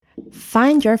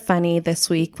Find your funny this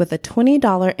week with a $20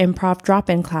 improv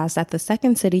drop-in class at the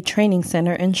Second City Training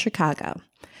Center in Chicago.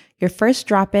 Your first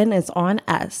drop-in is on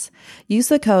us. Use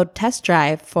the code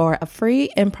TESTDRIVE for a free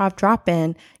improv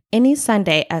drop-in any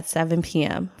Sunday at 7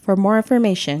 p.m. For more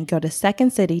information, go to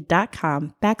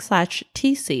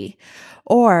secondcity.com/TC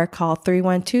or call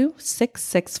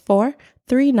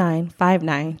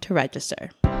 312-664-3959 to register.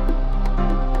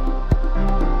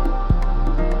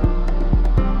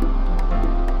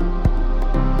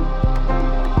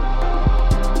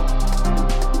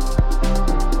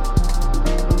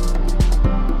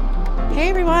 Hey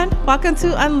everyone, welcome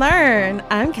to Unlearn.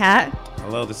 I'm Kat.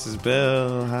 Hello, this is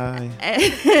Bill. Hi.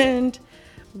 And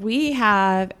we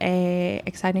have a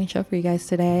exciting show for you guys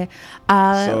today.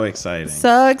 So exciting. It's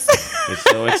so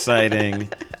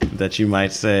exciting that you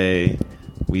might say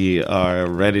we are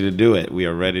ready to do it. We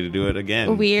are ready to do it again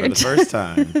for the first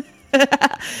time.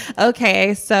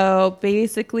 Okay, so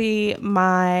basically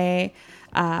my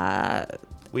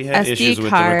we had SD issues with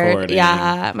card, the recording.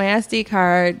 Yeah, my SD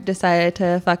card decided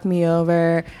to fuck me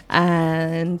over,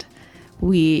 and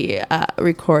we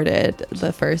recorded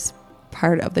the first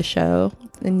part of the show.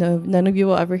 And none of you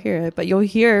will ever hear it, but you'll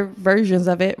hear versions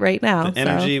of it right now. The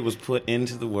energy was put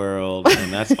into the world,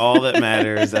 and that's all that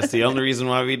matters. That's the only reason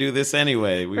why we do this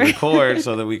anyway. We record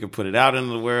so that we can put it out into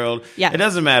the world. Yeah. It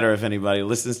doesn't matter if anybody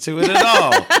listens to it at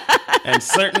all. And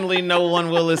certainly no one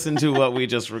will listen to what we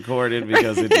just recorded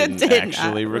because it didn't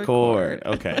actually record.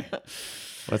 Okay,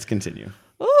 let's continue.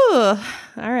 Ooh, all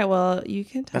right. Well, you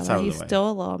can tell that he's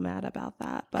still a little mad about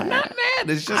that. But I'm not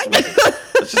mad. It's just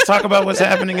let's just talk about what's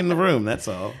happening in the room. That's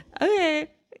all.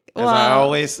 Okay. As I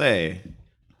always say,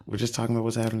 we're just talking about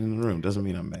what's happening in the room. Doesn't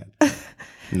mean I'm mad.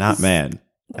 Not mad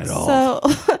at all. So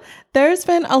there's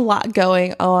been a lot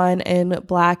going on in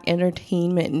Black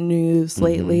entertainment news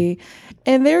lately.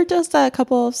 And there are just a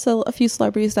few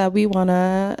celebrities that we want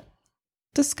to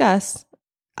discuss.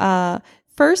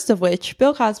 First of which,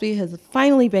 Bill Cosby has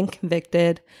finally been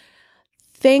convicted.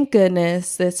 Thank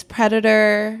goodness. This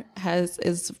predator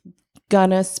is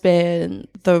gonna spend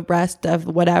the rest of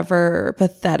whatever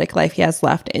pathetic life he has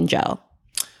left in jail.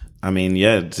 I mean,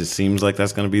 yeah, it just seems like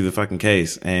that's gonna be the fucking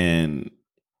case. And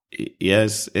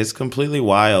yes, it's completely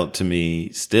wild to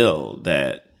me still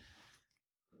that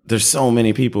there's so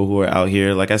many people who are out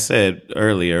here, like I said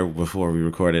earlier before we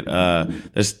recorded,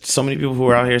 there's so many people who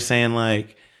are out here saying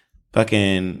like,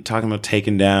 fucking talking about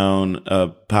taking down a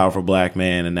powerful black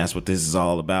man, and that's what this is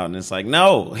all about. And it's like,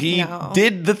 no, he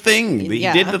did the thing. He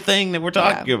did the thing that we're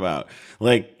talking about.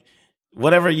 Like,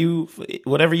 whatever you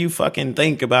fucking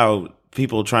think about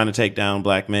people trying to take down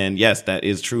black men, yes, that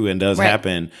is true and does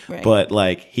happen. Right. But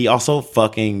like, he also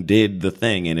fucking did the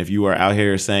thing. And if you are out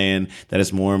here saying that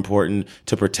it's more important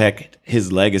to protect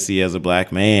his legacy as a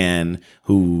black man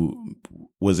who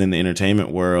was in the entertainment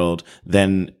world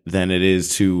than it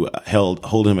is to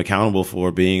hold him accountable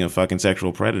for being a fucking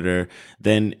sexual predator,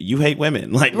 then you hate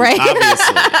women. Like,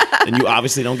 obviously. And you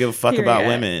obviously don't give a fuck about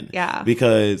women. Yeah.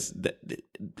 Because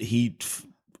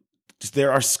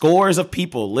there are scores of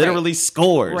people, literally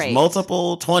scores,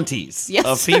 multiple 20s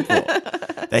of people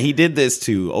that he did this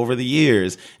to over the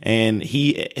years. And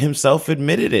he himself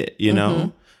admitted it, you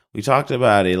know? We talked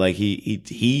about it. Like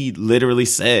he literally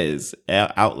says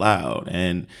out loud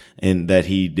and that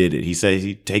he did it. He says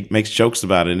he makes jokes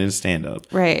about it in his stand up.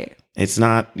 Right. It's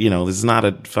not, this is not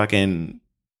an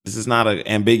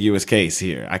ambiguous case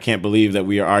here. I can't believe that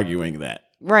we are arguing that.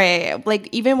 Right. Like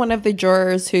even one of the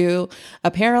jurors who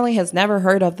apparently has never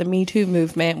heard of the Me Too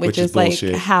movement, which is like,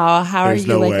 how are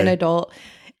you like an adult,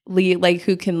 like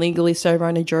who can legally serve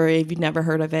on a jury if you've never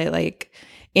heard of it? Like,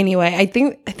 anyway, I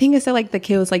think it said like the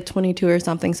kid was like 22 or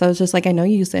something. So it's just like, I know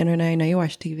you use the internet. I know you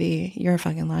watch TV. You're a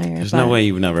fucking liar. There's no way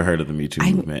you've never heard of the Me Too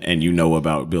movement and you know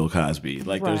about Bill Cosby.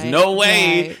 Like, there's no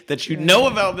way that you know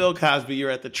about Bill Cosby. You're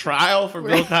at the trial for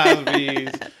Bill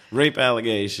Cosby's rape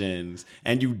allegations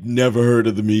and you never heard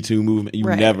of the Me Too movement. You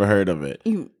never heard of it.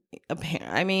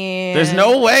 I mean, there's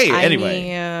no way.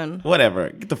 Anyway, whatever.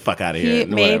 Get the fuck out of here.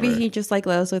 Maybe he just like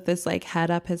lives with this like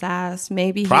head up his ass.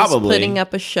 Maybe he's putting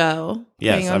up a show.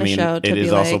 Yes, I mean, it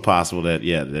is also possible that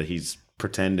that he's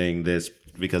pretending this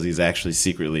because he's actually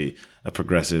secretly a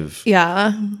progressive.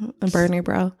 Yeah, a Bernie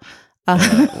bro.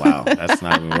 Wow, that's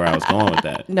not where I was going with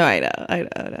that. No, I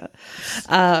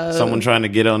know. Someone trying to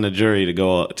get on the jury to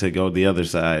go the other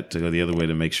side, to go the other way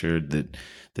to make sure that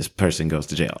this person goes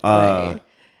to jail.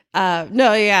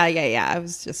 No, yeah. I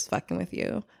was just fucking with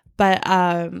you. But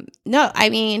no, I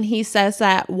mean, he says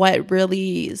that what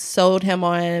really sold him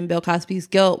on Bill Cosby's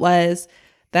guilt was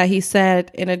that he said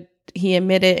he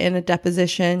admitted in a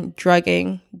deposition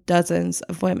drugging dozens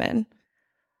of women.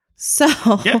 So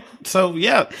Yeah. So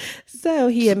yeah. So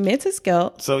he admits his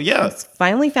guilt. So yeah. He's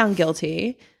finally found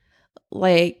guilty.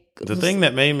 Like the thing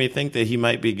that made me think that he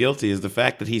might be guilty is the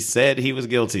fact that he said he was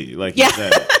guilty. Like yeah. he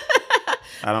said.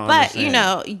 I don't But,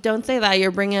 understand. you don't say that.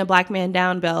 You're bringing a black man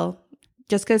down, Bill.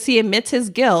 Just because he admits his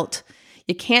guilt,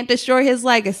 you can't destroy his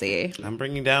legacy. I'm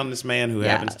bringing down this man who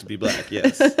happens to be black.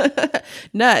 Yes.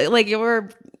 No,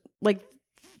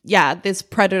 this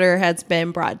predator has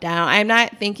been brought down. I'm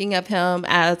not thinking of him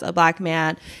as a black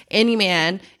man,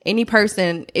 any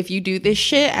person. If you do this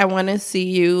shit, I want to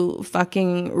see you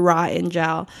fucking rot in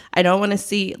jail. I don't want to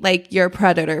see you're a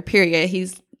predator, period.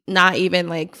 He's not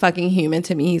even fucking human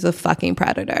to me. He's a fucking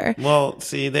predator. Well,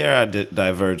 see, there I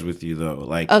diverge with you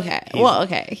though.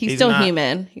 He's still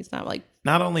human. He's not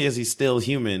not only is he still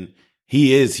human,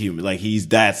 he is human. He's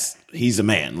a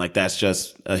man. That's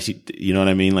just, you know what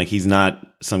I mean? He's not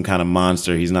some kind of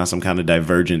monster. He's not some kind of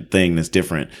divergent thing that's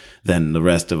different than the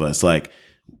rest of us.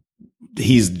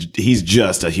 He's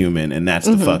just a human. And that's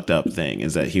the fucked up thing,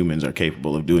 is that humans are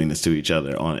capable of doing this to each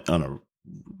other on a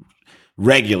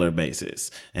regular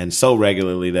basis. And so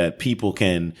regularly that people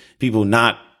who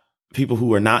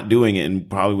are not doing it and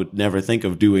probably would never think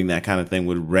of doing that kind of thing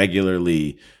would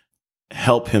regularly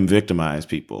help him victimize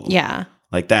people. Yeah.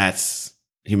 That's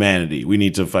humanity. We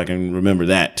need to fucking remember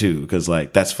that too, because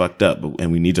that's fucked up.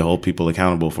 And we need to hold people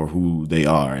accountable for who they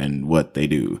are and what they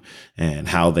do and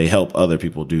how they help other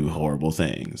people do horrible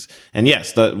things. And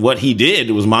yes, what he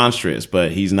did was monstrous,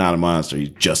 but he's not a monster. He's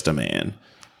just a man.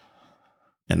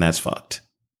 And that's fucked.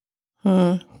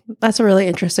 That's a really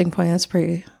interesting point.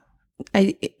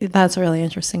 That's a really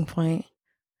interesting point.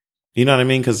 You know what I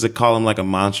mean? Because to call him a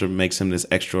monster makes him this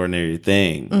extraordinary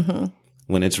thing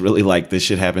when it's really this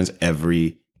shit happens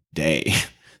every day.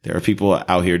 There are people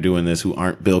out here doing this who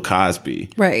aren't Bill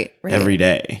Cosby. Right. Every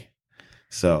day.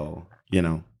 So,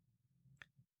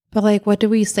 But what do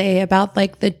we say about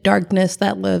the darkness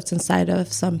that lives inside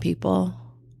of some people?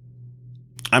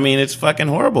 I mean, it's fucking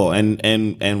horrible,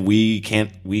 and we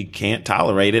can't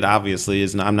tolerate it. Obviously,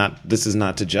 this is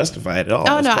not to justify it at all.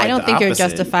 Oh no, I don't think you're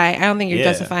justifying. I don't think you're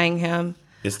justifying him.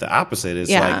 It's the opposite.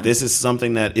 It's this is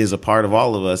something that is a part of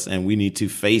all of us, and we need to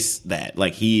face that.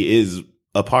 He is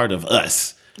a part of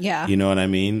us. Yeah. You know what I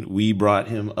mean? We brought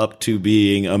him up to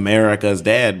being America's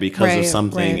dad because of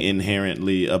something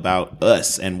inherently about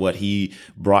us, and what he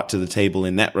brought to the table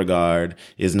in that regard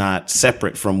is not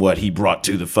separate from what he brought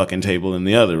to the fucking table in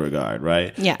the other regard,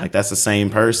 right? Yeah. That's the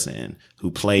same person who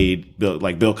played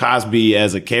Bill Cosby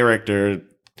as a character,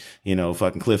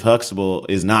 fucking Cliff Huxtable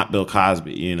is not Bill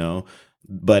Cosby,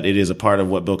 but it is a part of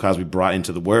what Bill Cosby brought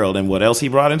into the world. And what else he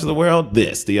brought into the world?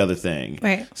 The other thing.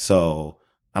 Right. So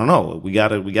I don't know. We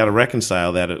gotta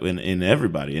reconcile that in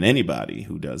everybody and anybody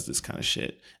who does this kind of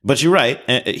shit. But you're right.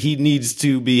 He needs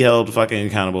to be held fucking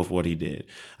accountable for what he did.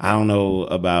 I don't know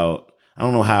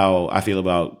how I feel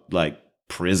about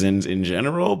prisons in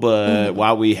general, but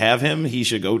while we have him, he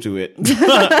should go to it.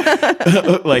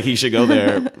 He should go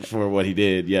there for what he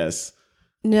did. Yes.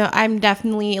 No, I'm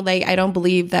definitely I don't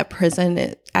believe that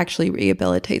prison actually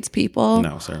rehabilitates people.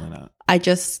 No, certainly not. I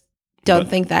just don't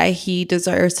think that he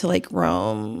deserves to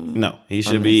roam. No, he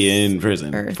should be in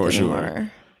prison for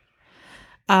anymore.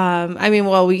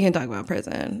 Sure. We can talk about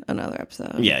prison another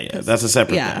episode. Yeah, that's a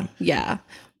separate thing. Yeah,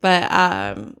 but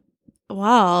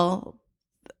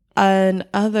on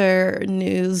other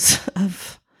news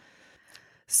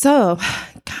so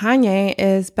Kanye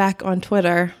is back on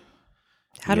Twitter.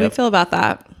 How do we feel about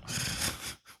that?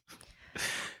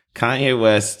 Kanye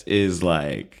West is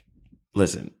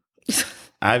listen.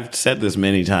 I've said this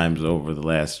many times over the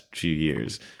last few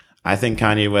years. I think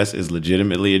Kanye West is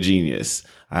legitimately a genius.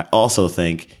 I also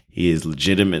think he is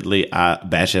legitimately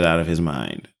batshit out of his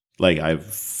mind. I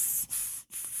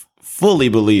fully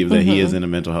believe that he is in a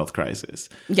mental health crisis.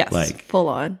 Yes, full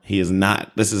on. He is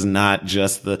not. This is not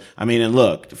just and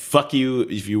look, fuck you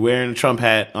if you're wearing a Trump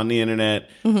hat on the internet,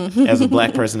 as a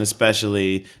black person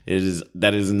especially,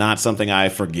 that is not something I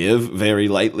forgive very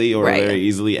lightly or very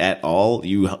easily at all.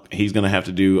 He's going to have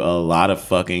to do a lot of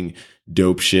fucking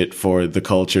dope shit for the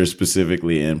culture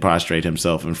specifically and prostrate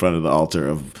himself in front of the altar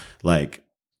of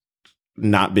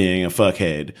not being a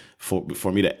fuckhead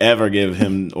for me to ever give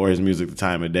him or his music the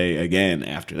time of day again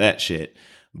after that shit.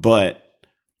 But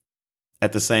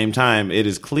at the same time, it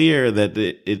is clear that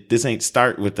this ain't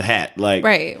start with the hat.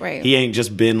 Right. He ain't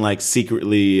just been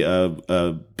secretly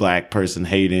a black person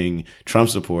hating Trump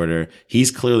supporter. He's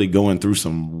clearly going through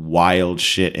some wild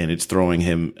shit, and it's throwing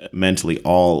him mentally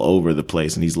all over the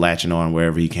place, and he's latching on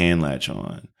wherever he can latch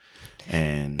on.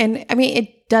 And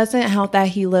it doesn't help that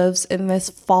he lives in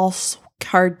this false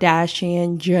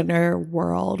Kardashian Jenner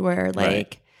world where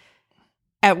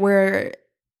at where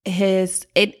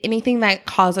anything that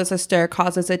causes a stir,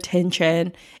 causes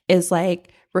attention, is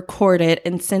like recorded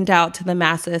and sent out to the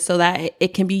masses so that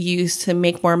it can be used to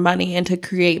make more money and to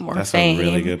create more fame. That's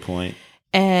a really good point.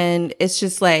 And it's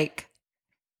just like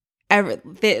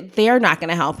they are not going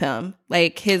to help him.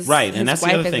 Like his right, his and that's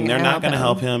the other thing. They're not going to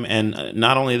help him, and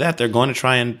not only that, they're going to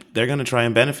try and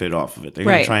benefit off of it. They're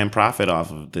going to try and profit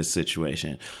off of this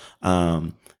situation.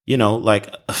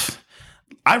 Like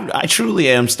I truly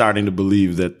am starting to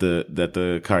believe that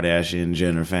the Kardashian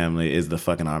Jenner family is the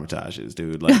fucking Armitages,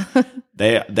 dude. Like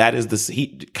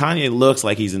Kanye looks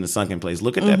like he's in the sunken place.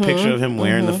 Look at that picture of him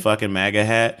wearing the fucking MAGA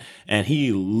hat, and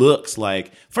he looks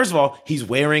like, first of all, he's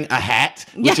wearing a hat,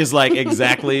 which is like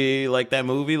exactly like that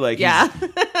movie. Like,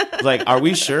 like, are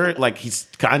we sure? Like,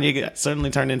 Kanye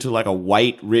certainly turned into like a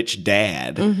white rich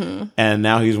dad, and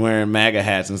now he's wearing MAGA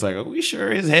hats, and it's like, are we sure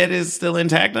his head is still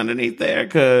intact underneath there?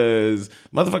 Because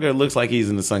motherfucker looks like he's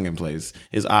in the sunken place.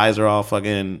 His eyes are all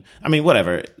fucking, I mean,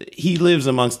 whatever. He lives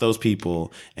amongst those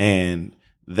people, and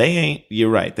you're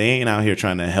right, they ain't out here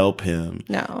trying to help him.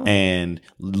 No. And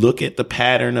look at the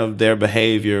pattern of their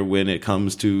behavior when it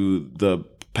comes to the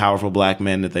powerful black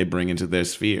men that they bring into their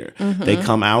sphere. They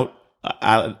come out,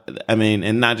 I mean,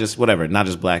 and not just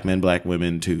black men, black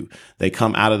women too. They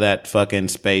come out of that fucking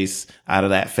space, out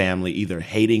of that family, either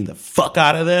hating the fuck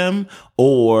out of them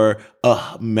or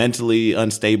a mentally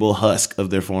unstable husk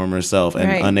of their former self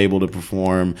and unable to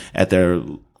perform at their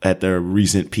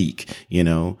recent peak.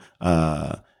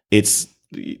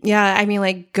 I mean,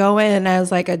 like, go in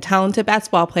as like a talented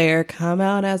basketball player, come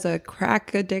out as a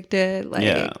crack addicted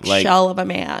shell of a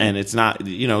man. And it's not,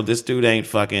 this dude ain't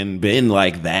fucking been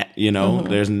like that,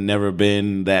 There's never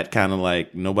been that kind of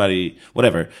like nobody,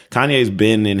 whatever. Kanye's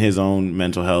been in his own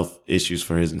mental health issues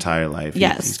for his entire life.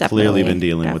 Yes, he's clearly been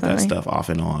dealing with that stuff off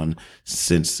and on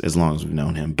since as long as we've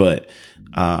known him. But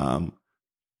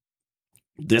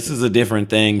this is a different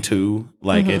thing too.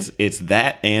 Like it's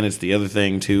that, and it's the other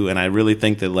thing too. And I really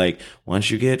think that like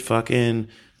once you get fucking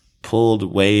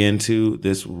pulled way into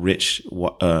this rich,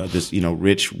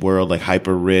 rich world, like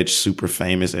hyper rich, super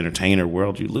famous entertainer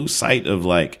world, you lose sight of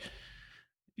like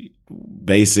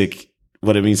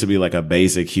what it means to be like a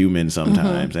basic human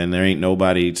sometimes. And there ain't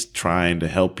nobody trying to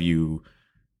help you.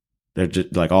 They're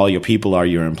just like, all your people are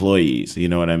your employees. You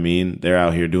know what I mean? They're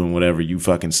out here doing whatever you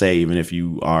fucking say, even if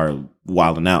you are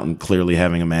wilding out and clearly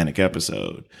having a manic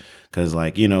episode. Cause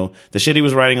like, the shit he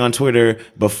was writing on Twitter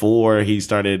before he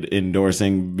started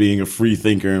endorsing being a free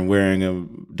thinker and wearing a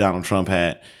Donald Trump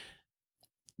hat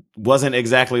wasn't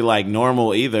exactly like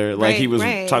normal either. Like he was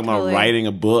talking about writing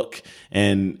a book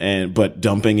but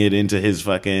dumping it into his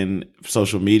fucking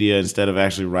social media instead of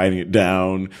actually writing it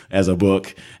down as a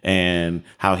book, and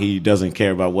how he doesn't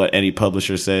care about what any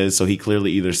publisher says. So he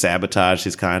clearly either sabotaged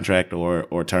his contract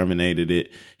or terminated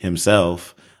it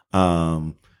himself.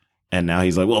 And now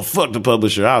he's like, well, fuck the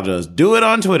publisher. I'll just do it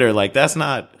on Twitter. Like this is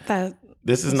not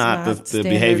the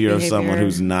behavior of someone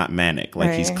who's not manic.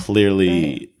 Like he's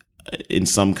clearly in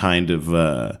some kind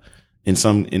of in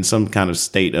some kind of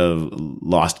state of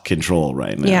lost control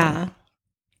right now. Yeah.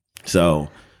 So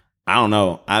I don't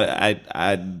know.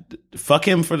 I fuck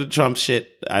him for the Trump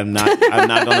shit. I'm not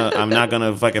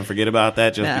gonna fucking forget about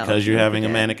that just because you're having a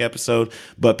manic episode.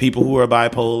 But people who are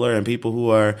bipolar and people who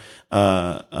are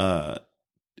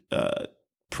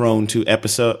prone to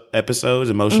episodes,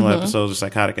 emotional episodes or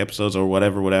psychotic episodes or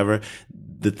whatever.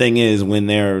 The thing is, when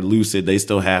they're lucid, they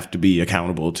still have to be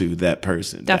accountable to that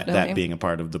person. That being a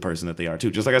part of the person that they are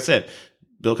too. Just like I said,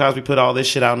 Bill Cosby put all this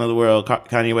shit out into the world.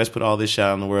 Kanye West put all this shit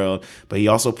out in the world, but he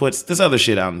also puts this other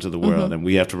shit out into the world, and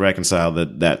we have to reconcile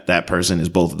that person is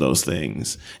both of those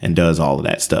things and does all of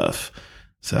that stuff.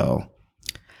 So.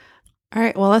 All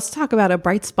right, well, let's talk about a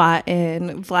bright spot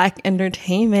in Black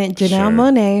entertainment. Janelle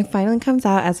Monáe finally comes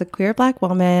out as a queer Black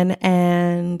woman,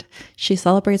 and she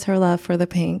celebrates her love for the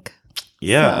pink.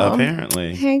 Yeah,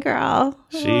 apparently. Hey, girl.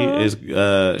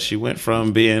 She went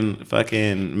from being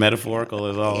fucking metaphorical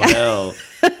as all hell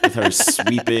with her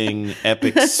sweeping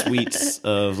epic suites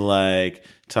of like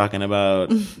talking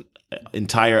about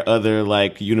entire other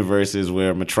like universes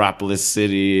where Metropolis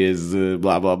City is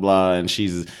blah blah blah, and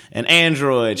she's an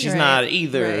android. She's not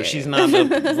either. She's not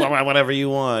whatever you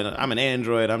want. I'm an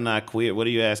android. I'm not queer. What are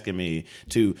you asking me?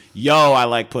 To I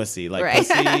like pussy. Like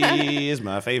pussy is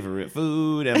my favorite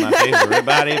food and my favorite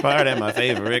body part and my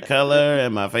favorite color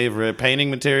and my favorite painting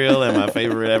material and my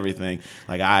favorite everything.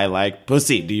 Like I like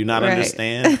pussy. Do you not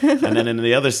understand? And then in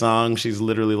the other song, she's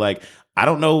literally like, I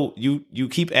don't know. You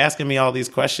keep asking me all these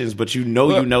questions, but you know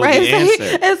the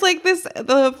answer. It's like this.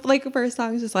 The first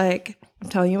song is just like, I'm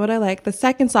telling you what I like. The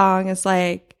second song is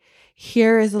like,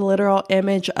 here is a literal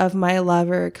image of my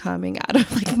lover coming out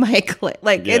of like my clit.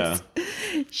 Like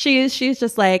she's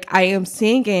just like, I am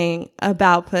singing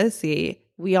about pussy.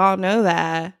 We all know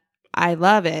that. I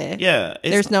love it. Yeah.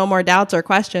 There's no more doubts or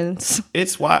questions.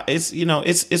 It's why it's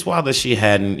wild that she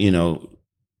hadn't,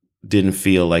 didn't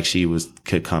feel like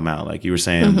could come out. Like you were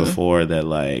saying before that,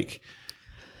 like,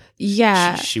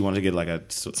 yeah, she wanted to get like a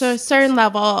certain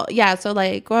level. Yeah. So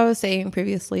like what I was saying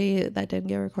previously that didn't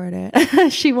get recorded,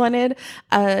 she wanted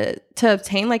to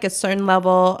obtain like a certain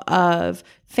level of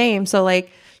fame. So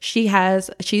like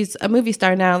she's a movie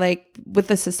star now, like with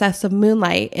the success of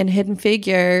Moonlight and Hidden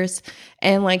Figures,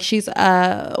 and like she's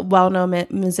a well-known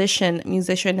musician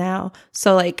now.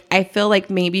 So like I feel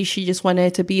like maybe she just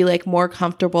wanted to be like more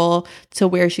comfortable to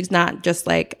where she's not just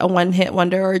like a one-hit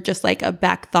wonder or just like a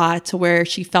back thought, to where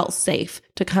she felt safe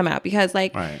to come out, because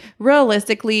like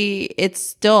realistically it's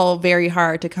still very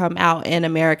hard to come out in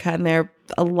America, and there are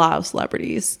a lot of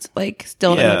celebrities like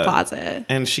still in the closet.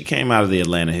 And she came out of the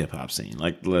Atlanta hip hop scene.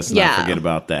 Like, let's not forget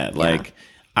about that. Like,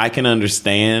 I can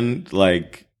understand,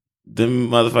 like, them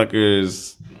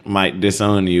motherfuckers might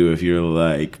disown you if you're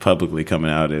like publicly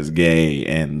coming out as gay,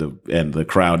 and the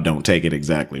crowd don't take it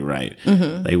exactly right.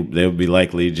 They'll be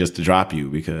likely just to drop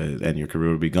you and your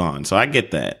career will be gone. So I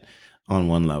get that on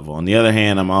one level. On the other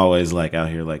hand, I'm always like out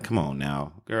here like, come on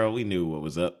now, girl, we knew what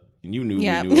was up. And you knew we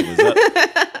knew what was up.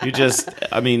 You just,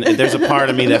 I mean, there's a part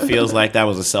of me that feels like that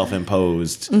was a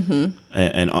self-imposed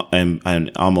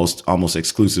and almost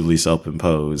exclusively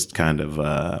self-imposed kind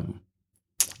of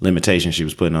limitation she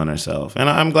was putting on herself. And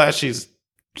I'm glad she's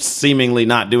seemingly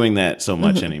not doing that so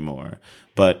much anymore.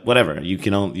 But whatever, you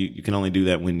can only do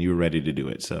that when you're ready to do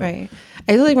it. So right.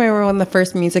 I really remember one of the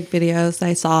first music videos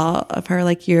I saw of her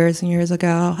like years and years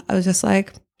ago. I was just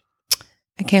like,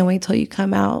 I can't wait till you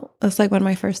come out. That's like one of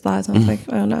my first thoughts. I was like,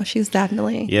 oh no, she's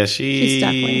definitely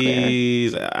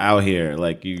she's out here.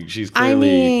 Like she's clearly. I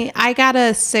mean, I got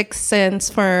a sixth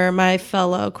sense for my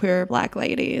fellow queer Black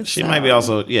ladies. She might be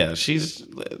also, she's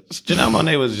Janelle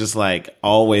Monáe was just like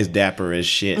always dapper as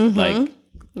shit. Like,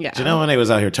 Janelle Monáe was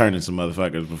out here turning some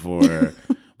motherfuckers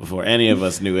before any of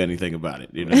us knew anything about it.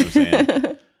 You know what I'm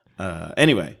saying?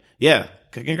 Anyway,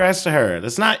 congrats to her.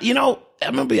 That's not,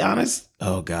 I'm going to be honest.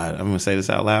 Oh, God, I'm going to say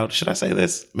this out loud. Should I say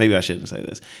this? Maybe I shouldn't say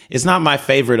this. It's not my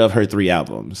favorite of her 3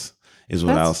 albums, is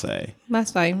what I'll say.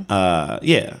 That's fine. I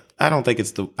don't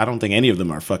think any of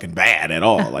them are fucking bad at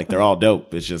all. Like, they're all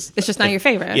dope. It's just not your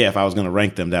favorite. Yeah, if I was going to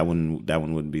rank them, that one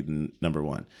wouldn't be the number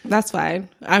one. That's fine.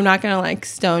 I'm not going to like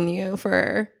stone you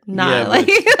for not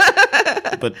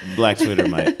but Black Twitter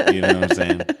might, you know what I'm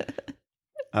saying?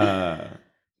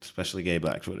 Especially gay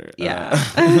Black Twitter. Yeah.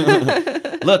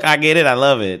 Look, I get it. I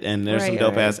love it. And there's some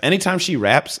dope ass. Anytime she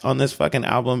raps on this fucking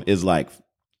album is like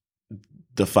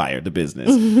the business.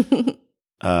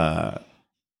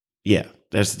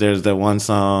 There's that one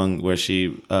song where she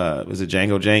was it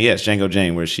Django Jane? Yes, Django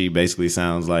Jane, where she basically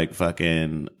sounds like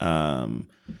fucking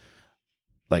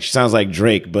like she sounds like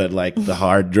Drake, but like the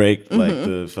hard Drake, like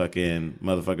the fucking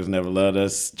motherfuckers never loved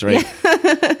us Drake.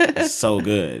 It's so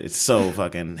good. It's so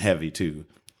fucking heavy too.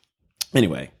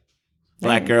 Anyway,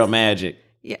 Black Girl Magic.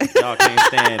 Yeah. Y'all can't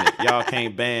stand it. Y'all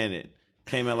can't ban it.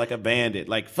 Came out like a bandit.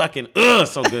 Like fucking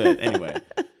so good. Anyway.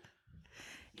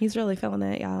 He's really feeling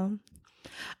it, y'all.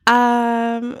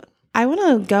 I want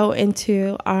to go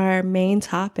into our main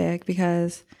topic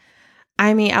because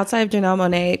I mean, outside of Janelle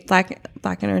Monáe,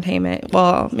 Black entertainment,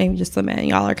 well, maybe just the men,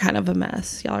 y'all are kind of a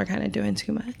mess. Y'all are kind of doing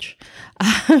too much.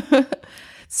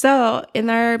 So in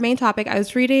our main topic, I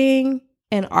was reading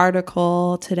an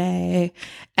article today,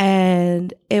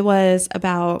 and it was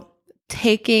about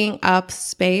taking up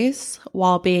space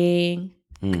while being,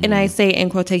 and I say in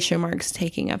quotation marks,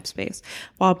 taking up space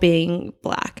while being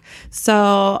Black.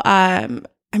 So I'm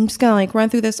just going to like run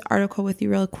through this article with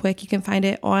you real quick. You can find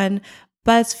it on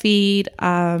BuzzFeed.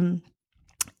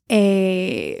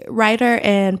 A writer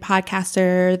and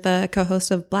podcaster, the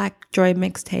co-host of Black Joy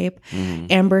Mixtape,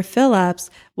 Amber Phillips,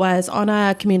 was on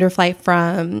a commuter flight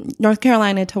from North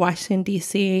Carolina to Washington,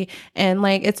 D.C. And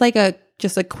like it's like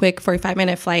just a quick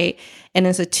 45-minute flight, and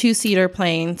it's a 2-seater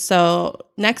plane. So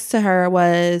next to her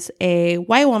was a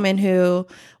white woman who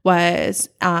was,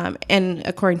 and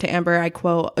according to Amber, I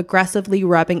quote, aggressively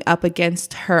rubbing up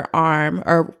against her arm,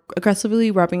 or aggressively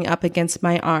rubbing up against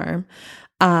my arm.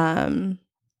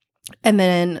 And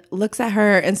then looks at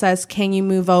her and says, "Can you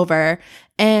move over?"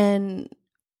 And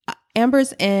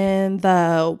Amber's in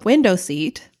the window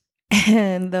seat,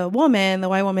 and the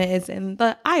white woman, is in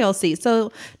the aisle seat.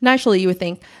 So naturally, you would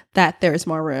think that there's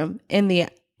more room in the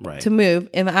to move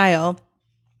in the aisle.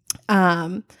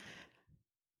 But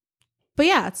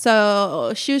yeah,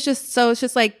 so she was just it's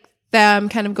just like them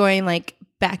kind of going like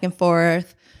back and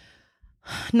forth.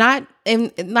 Not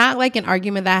like an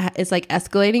argument that is like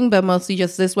escalating, but mostly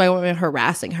just this white woman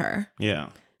harassing her. Yeah.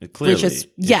 Clearly, it's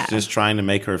just trying to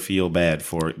make her feel bad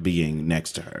for being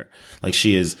next to her. Like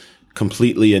she is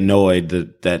completely annoyed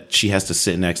that she has to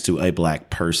sit next to a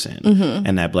black person,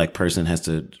 and that black person has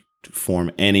to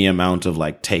form any amount of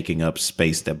like taking up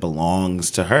space that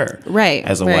belongs to her. Right.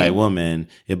 As a white woman,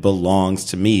 it belongs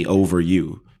to me over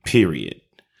you, period.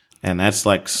 And that's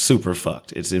like super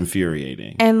fucked. It's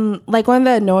infuriating. And like one of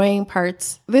the annoying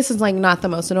parts, this is like not the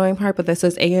most annoying part, but this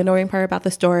is a annoying part about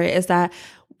the story, is that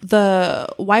the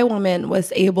white woman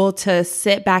was able to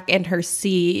sit back in her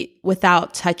seat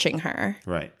without touching her.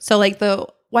 Right. So like the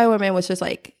white woman was just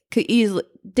like, could easily,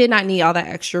 did not need all that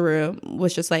extra room,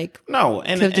 was just like, no,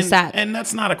 and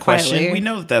that's not a question. Quietly. We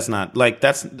know that's not like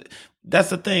that's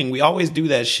the thing. We always do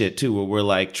that shit too, where we're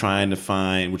like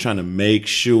we're trying to make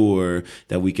sure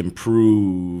that we can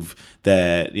prove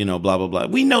that, you know, blah blah blah.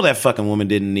 We know that fucking woman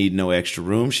didn't need no extra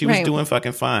room. She was doing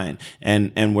fucking fine.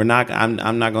 And we're not. I'm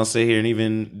not gonna sit here and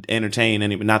even entertain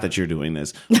any. Not that you're doing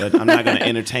this, but I'm not gonna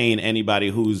entertain anybody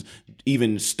who's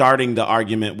even starting the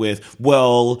argument with,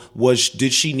 well,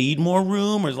 did she need more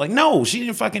room? Or it's like, no, she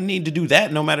didn't fucking need to do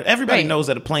that. No matter, everybody knows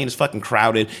that a plane is fucking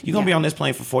crowded. You're gonna be on this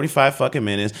plane for 45 fucking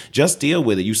minutes. Just deal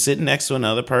with it. You sitting next to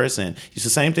another person. It's the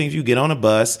same thing if you get on a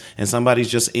bus and somebody's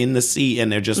just in the seat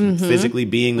and they're just physically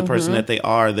being the person that they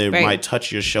are. They might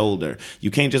touch your shoulder.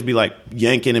 You can't just be like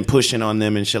yanking and pushing on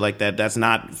them and shit like that. That's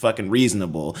not fucking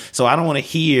reasonable. So I don't want to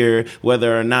hear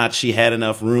whether or not she had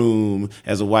enough room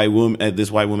as a white woman, this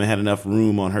white woman had enough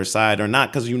room on her side or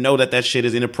not, because you know that shit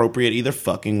is inappropriate either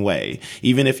fucking way.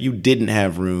 Even if you didn't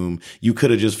have room, you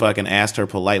could have just fucking asked her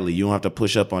politely. You don't have to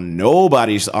push up on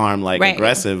nobody's arm like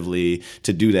aggressively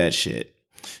to do that shit.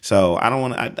 So I don't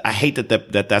want to. I hate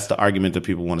that's the argument that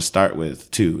people want to start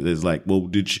with too. There's like, well,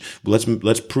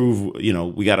 let's prove. You know,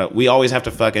 we always have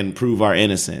to fucking prove our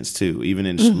innocence too, even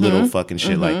in little fucking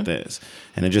shit like this,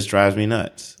 and it just drives me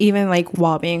nuts. Even like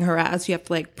while being harassed, you have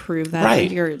to like prove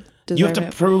that you're. You have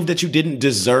to prove that you didn't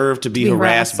deserve to be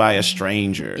harassed by a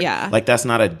stranger. Yeah, like that's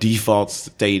not a default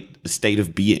state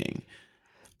of being.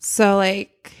 So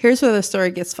like, here's where the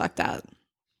story gets fucked up.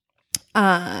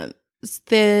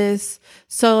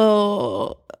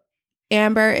 So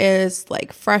Amber is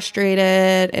like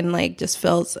frustrated and like just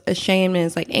feels ashamed and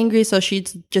is like angry. So she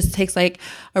just takes like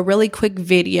a really quick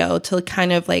video to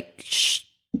kind of like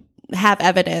have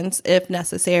evidence if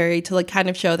necessary to like kind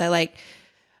of show that like,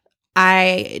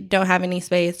 I don't have any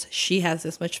space. She has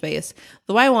this much space.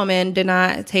 The white woman did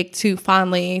not take too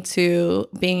fondly to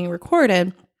being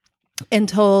recorded and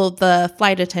told the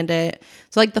flight attendant.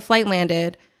 So like the flight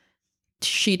landed,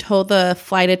 she told the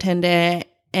flight attendant,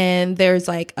 and there's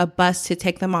like a bus to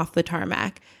take them off the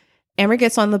tarmac. Amber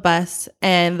gets on the bus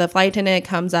and the flight attendant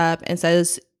comes up and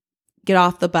says, get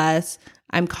off the bus.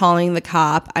 I'm calling the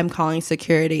cop. I'm calling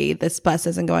security. This bus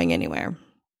isn't going anywhere.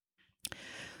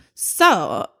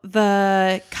 So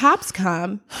the cops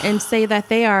come and say that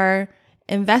they are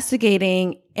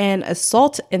investigating an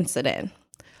assault incident.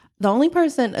 The only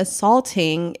person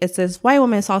assaulting is this white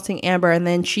woman assaulting Amber, and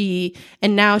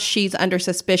now she's under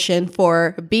suspicion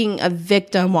for being a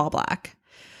victim while black.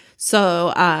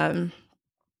 So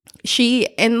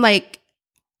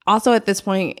also at this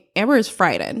point, Amber is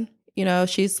frightened. You know,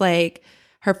 she's like,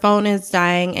 her phone is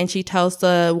dying, and she tells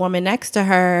the woman next to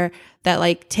her that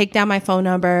like, take down my phone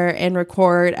number and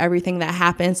record everything that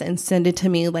happens and send it to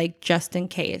me, like, just in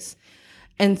case.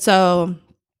 And so,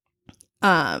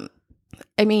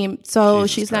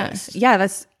 Jesus she's Christ.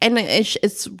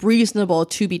 It's reasonable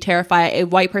to be terrified. A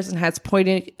white person has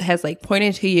pointed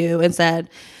to you and said,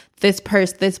 this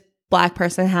black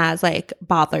person has like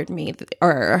bothered me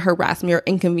or harassed me or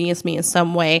inconvenienced me in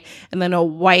some way. And then a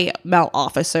white male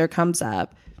officer comes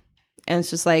up. And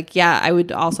it's just like, yeah, I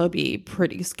would also be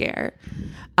pretty scared.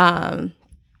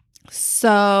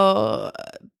 So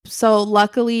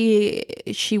luckily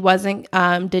she wasn't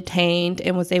detained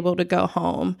and was able to go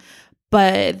home.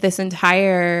 But this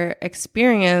entire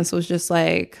experience was just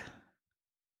like,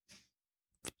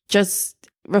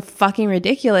 fucking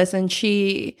ridiculous. And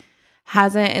she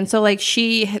hasn't. And so like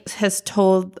she has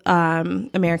told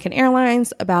American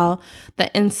Airlines about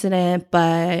the incident,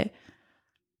 but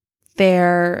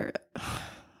they're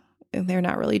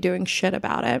not really doing shit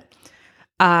about it.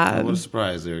 What a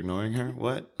surprise. They're ignoring her.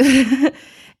 What?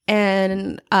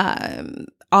 And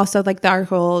also, like, the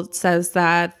article says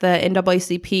that the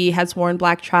NAACP has warned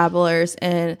black travelers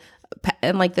in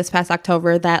like this past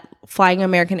October that flying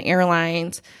American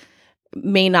Airlines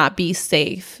may not be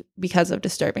safe because of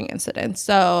disturbing incidents.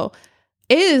 So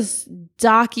it is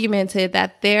documented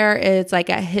that there is like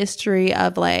a history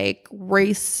of like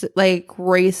racist,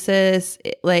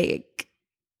 like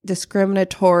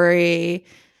discriminatory,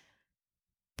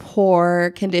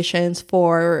 poor conditions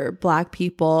for Black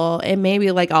people and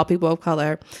maybe like all people of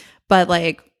color. But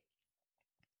like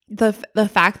the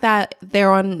fact that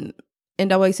they're on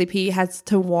NAACP has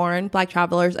to warn Black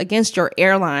travelers against your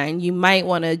airline. You might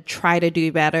want to try to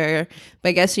do better, but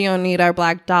I guess you don't need our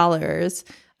Black dollars.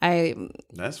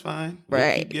 That's fine.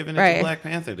 We'll keep giving it to Black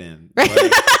Panther then. Right.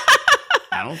 Like,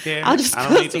 I don't care. I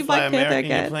don't need to fly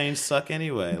American. Your planes suck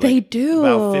anyway. They do.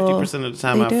 About 50% of the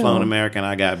time I've flown American,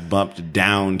 I got bumped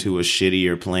down to a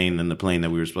shittier plane than the plane that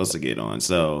we were supposed to get on.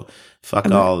 So fuck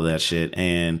all of that shit.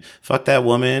 And fuck that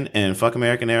woman and fuck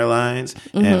American Airlines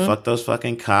and fuck those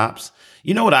fucking cops.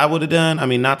 You know what I would have done? I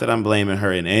mean, not that I'm blaming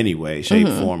her in any way, shape,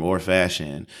 form, or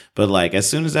fashion, but like as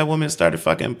soon as that woman started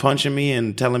fucking punching me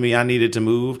and telling me I needed to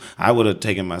move, I would have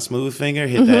taken my smooth finger,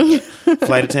 hit that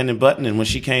flight attendant button, and when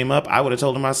she came up, I would have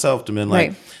told her myself to be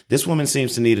like, this woman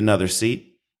seems to need another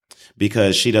seat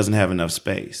because she doesn't have enough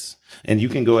space. And you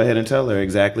can go ahead and tell her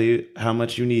exactly how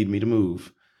much you need me to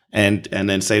move. And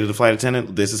then say to the flight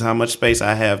attendant, this is how much space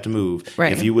I have to move.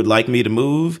 Right. If you would like me to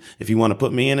move, if you want to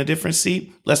put me in a different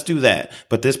seat, let's do that.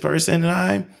 But this person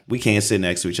and we can't sit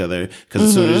next to each other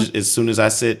because as soon as I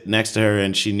sit next to her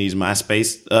and she needs my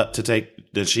space to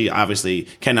take, that she obviously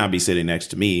cannot be sitting next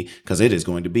to me because it is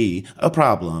going to be a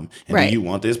problem. And do you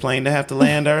want this plane to have to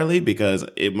land early? Because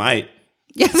it might.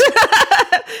 Yes.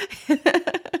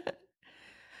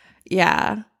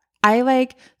 Yeah.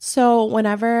 So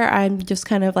whenever I'm just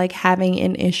kind of like having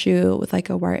an issue with like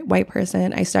a white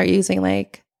person, I start using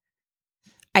like,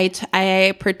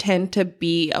 I pretend to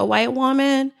be a white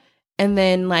woman and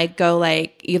then like go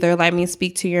like, either let me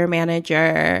speak to your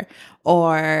manager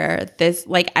or this,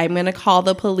 like, I'm going to call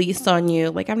the police on you.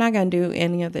 Like, I'm not going to do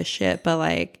any of this shit, but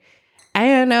like, I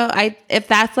don't know. If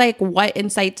that's like what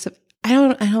incites, I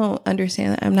don't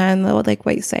understand that. I'm not in the like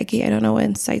white psyche. I don't know what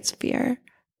incites fear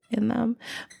in them,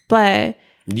 but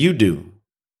you do.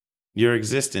 Your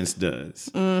existence does,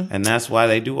 and that's why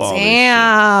they do all this shit.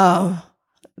 Damn,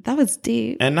 that was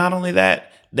deep. And not only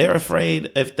that, they're afraid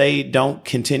if they don't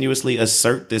continuously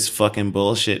assert this fucking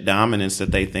bullshit dominance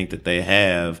that they think that they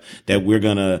have, that we're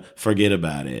gonna forget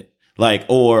about it. Like,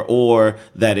 or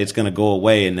that it's going to go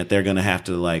away and that they're going to have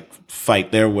to like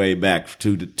fight their way back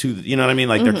to you know what I mean?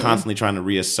 Like they're constantly trying to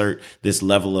reassert this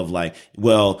level of like,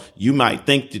 well, you might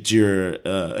think that you're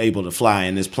able to fly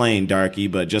in this plane, darky,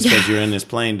 but just because you're in this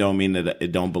plane don't mean that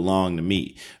it don't belong to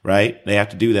me, right? They have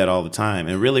to do that all the time.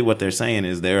 And really what they're saying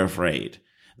is they're afraid.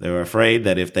 They're afraid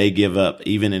that if they give up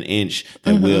even an inch,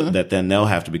 that then they'll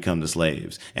have to become the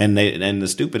slaves. And the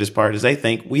stupidest part is they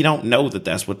think we don't know that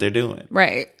that's what they're doing.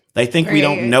 Right. They think we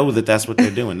don't know that that's what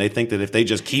they're doing. They think that if they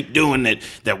just keep doing it,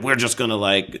 that we're just going to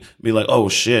like be like, oh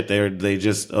shit,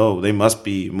 they must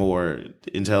be more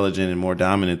intelligent and more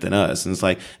dominant than us. And it's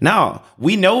like, no,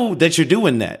 we know that you're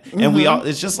doing that. And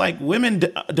it's just like women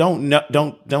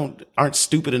aren't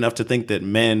stupid enough to think that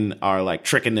men are like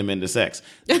tricking them into sex.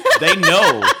 They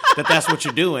know that that's what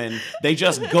you're doing. They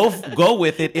just go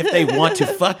with it if they want to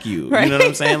fuck you. Right. You know what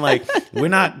I'm saying? Like we're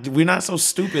not so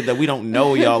stupid that we don't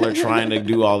know y'all are trying to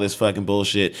do all this fucking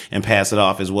bullshit and pass it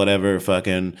off as whatever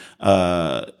fucking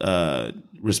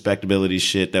respectability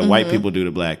shit that white people do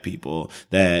to black people,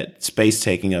 that space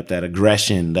taking up, that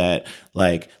aggression, that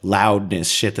like loudness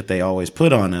shit that they always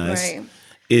put on us. Right.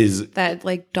 Is that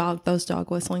like those dog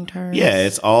whistling terms? Yeah,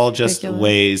 it's all just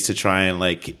ways to try and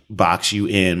like box you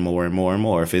in more and more and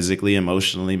more, physically,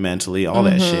 emotionally, mentally, all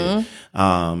that shit,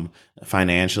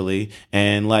 financially,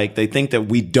 and like they think that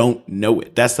we don't know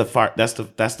it. That's the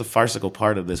farcical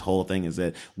part of this whole thing, is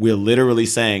that we're literally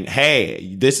saying,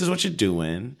 "Hey, this is what you're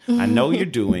doing. I know you're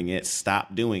doing it.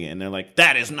 Stop doing it." And they're like,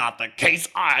 "That is not the case.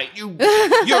 You're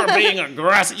being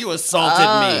aggressive. You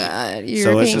assaulted me."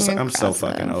 So it's just I'm so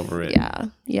fucking over it.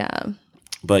 Yeah.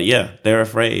 But yeah, they're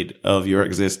afraid of your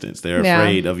existence. They're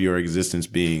afraid of your existence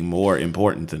being more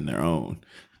important than their own.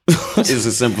 It's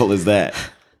as simple as that.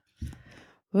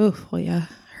 Ooh, well, yeah,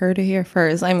 heard it here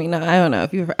first. I mean, I don't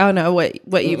know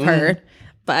what you've heard,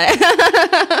 but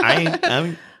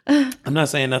I'm not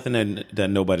saying nothing that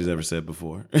nobody's ever said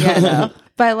before. Yeah, no.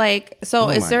 But like, so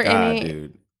is there any?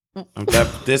 Dude.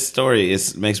 This story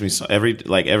makes me so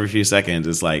every few seconds.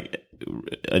 It's like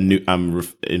I'm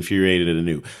infuriated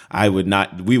anew.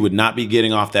 We would not be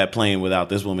getting off that plane without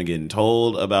this woman getting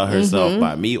told about herself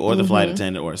by me or the flight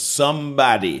attendant or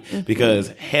somebody, because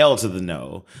hell to the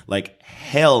no, like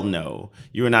hell no,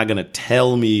 you are not going to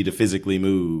tell me to physically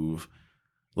move,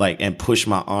 like, and push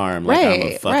my arm like I'm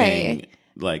a fucking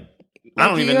like I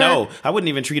don't even know. I wouldn't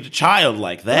even treat a child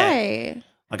like that. Right.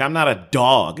 Like, I'm not a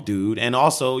dog, dude. And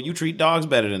also, you treat dogs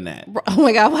better than that. Oh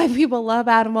my God, white people love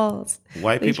animals.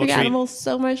 White people treat animals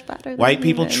so much better than white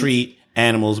people humans. treat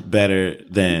animals better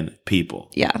than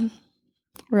people. Yeah.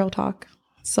 Real talk.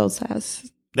 So says.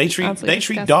 They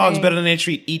treat dogs better than they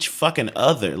treat each fucking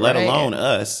other, let alone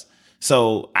us.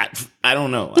 So I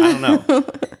don't know.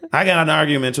 I got an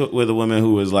argument with a woman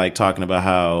who was like talking about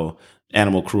how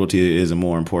animal cruelty is a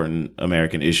more important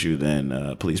American issue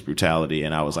than police brutality,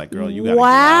 and I was like, girl, you gotta get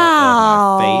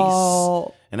out of my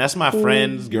face. And that's my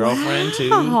friend's girlfriend too.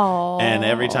 And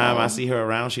every time I see her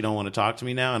around, she don't want to talk to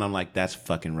me now. And I'm like, that's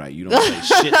fucking right. You don't say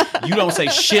shit. You don't say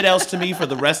shit else to me for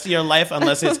the rest of your life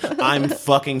unless it's I'm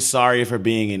fucking sorry for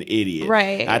being an idiot.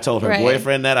 Right. I told her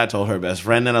boyfriend that. I told her best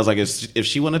friend that. I was like, if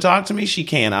she want to talk to me, she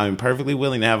can. I'm perfectly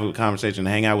willing to have a conversation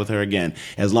and hang out with her again,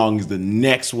 as long as the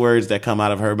next words that come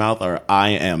out of her mouth are I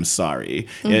am sorry.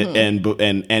 And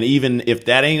even if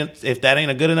that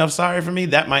ain't a good enough sorry for me,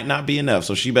 that might not be enough.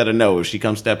 So she better know if she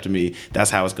comes step to me, that's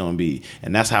how it's gonna be.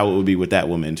 And that's how it would be with that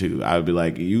woman too. I would be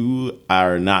like, you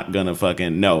are not gonna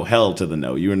fucking no, hell to the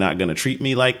no. You're not gonna treat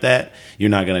me like that. You're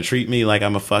not gonna treat me like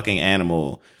I'm a fucking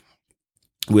animal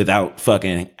without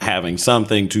having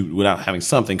something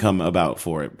come about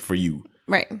for you.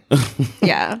 Right.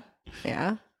 Yeah.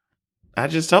 Yeah. I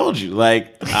just told you.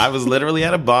 Like, I was literally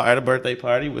at a birthday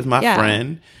party with my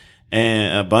friend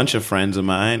and a bunch of friends of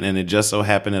mine, and it just so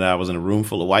happened that I was in a room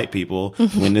full of white people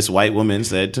when this white woman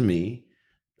said to me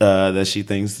that she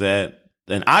thinks that.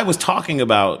 And I was talking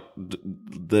about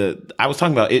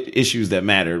issues that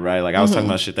mattered, right? Like, I was talking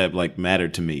about shit that like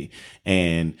mattered to me,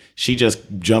 and she just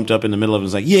jumped up in the middle of it and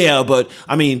was like, "Yeah, but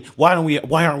I mean, why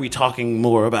aren't we talking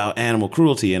more about animal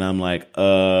cruelty?" And I'm like,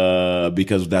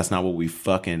 because that's not what we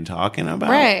fucking talking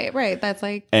about, right. That's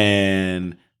like,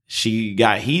 and she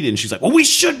got heated and she's like, well, we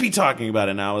should be talking about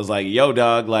it. And I was like, yo,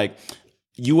 dog, like,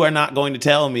 you are not going to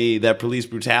tell me that police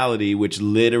brutality, which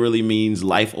literally means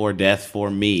life or death for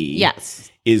me,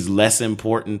 is less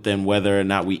important than whether or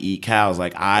not we eat cows.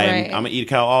 Like, I'm going to eat a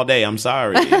cow all day. I'm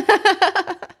sorry.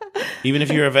 Even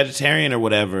if you're a vegetarian or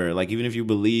whatever, like, even if you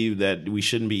believe that we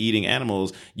shouldn't be eating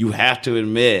animals, you have to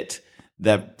admit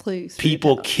that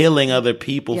people killing other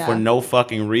people for no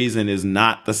fucking reason is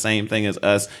not the same thing as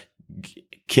us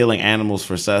killing animals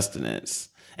for sustenance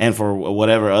and for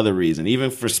whatever other reason, even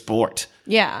for sport.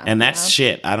 Yeah. And that's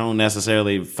shit. I don't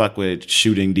necessarily fuck with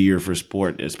shooting deer for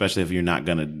sport, especially if you're not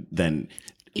going to then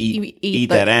eat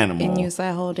that animal. And use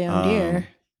that whole damn deer.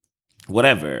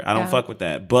 Whatever. I don't fuck with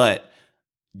that. But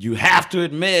you have to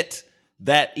admit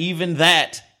that even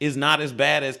that is not as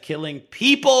bad as killing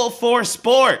people for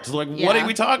sports. Like, what are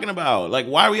we talking about? Like,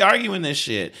 why are we arguing this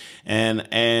shit?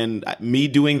 And me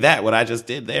doing that, what I just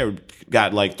did there,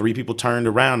 got like 3 people turned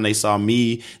around and they saw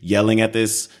me yelling at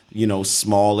this,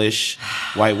 smallish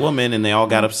white woman, and they all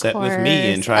got upset with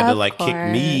me and tried to like kick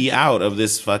me out of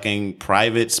this fucking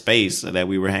private space that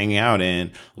we were hanging out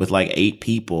in with like 8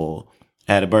 people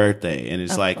at a birthday. And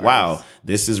it's like, wow,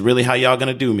 this is really how y'all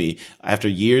gonna do me after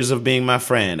years of being my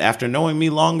friend, after knowing me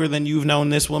longer than you've known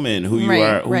this woman who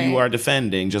you are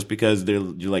defending, just because you're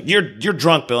like, you're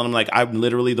drunk, Bill. And I'm like, I'm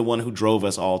literally the one who drove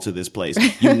us all to this place.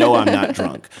 I'm not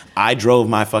drunk. I drove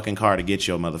my fucking car to get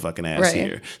your motherfucking ass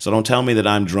here. So don't tell me that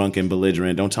I'm drunk and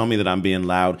belligerent. Don't tell me that I'm being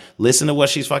loud. Listen to what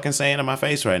she's fucking saying in my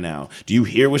face right now. Do you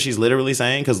hear what she's literally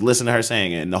saying? Because listen to her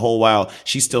saying it. And the whole while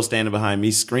she's still standing behind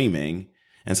me screaming.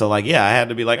 And so, like, I had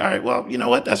to be like, all right, well, you know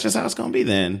what? That's just how it's gonna be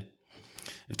then.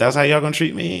 If that's how y'all gonna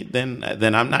treat me, then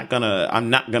I'm not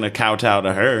gonna kowtow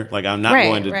to her. Like, I'm not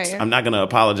I'm not gonna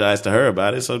apologize to her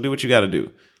about it. So do what you got to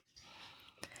do.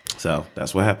 So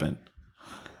that's what happened.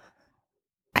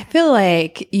 I feel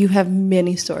like you have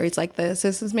many stories like this.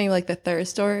 This is maybe like the 3rd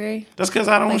story. That's because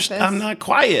I'm not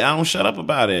quiet. I don't shut up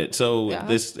about it. So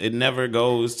it never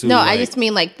goes to. No, I just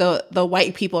mean like the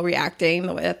white people reacting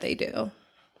the way that they do.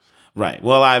 Right.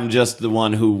 Well, I'm just the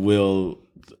one who will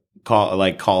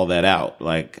call that out.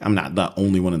 Like, I'm not the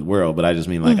only one in the world, but I just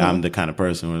mean like I'm the kind of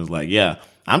person who's like,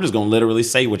 I'm just going to literally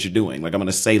say what you're doing. Like, I'm going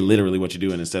to say literally what you're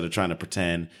doing instead of trying to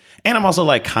pretend. And I'm also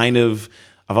like I've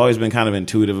always been kind of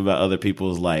intuitive about other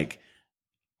people's like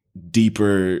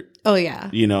deeper. Oh yeah.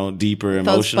 Deeper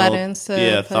emotional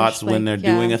thoughts when they're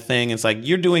doing a thing. It's like,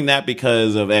 you're doing that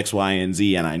because of X, Y, and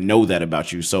Z, and I know that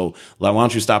about you. So like, why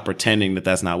don't you stop pretending that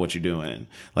that's not what you're doing?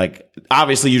 Like,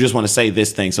 obviously you just want to say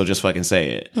this thing, so just fucking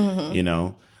say it.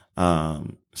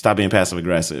 Stop being passive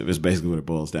aggressive is basically what it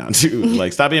boils down to.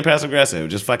 Like, stop being passive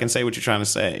aggressive. Just fucking say what you're trying to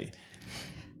say.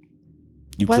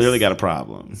 You clearly got a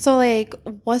problem. So like,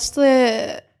 what's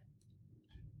the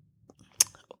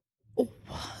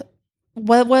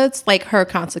What's like her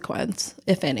consequence,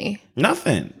 if any?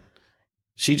 Nothing.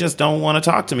 She just don't want to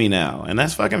talk to me now, and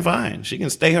that's fucking fine. She can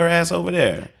stay her ass over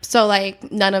there. So,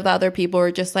 like, none of the other people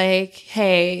were just like,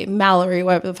 hey, Mallory,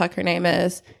 whatever the fuck her name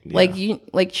is, like, you,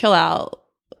 like, chill out.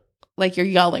 Like, you're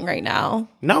yelling right now.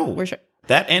 No.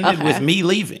 That ended with me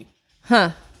leaving.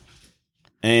 Huh.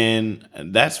 And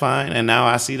that's fine. And now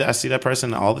I see that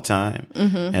person all the time,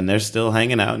 and they're still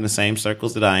hanging out in the same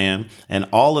circles that I am. And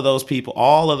all of those people,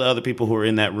 all of the other people who are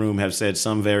in that room have said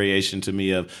some variation to me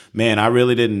of, man, I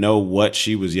really didn't know what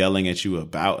she was yelling at you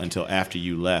about until after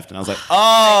you left. And I was like,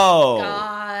 oh,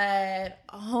 God.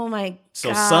 Oh my God.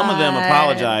 So some of them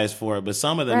apologize for it, but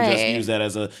some of them just use that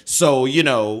as a, so, you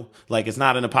know, like it's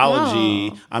not an apology.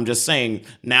 No. I'm just saying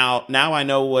now I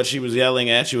know what she was yelling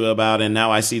at you about, and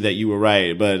now I see that you were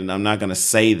right, but I'm not going to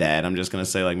say that. I'm just going to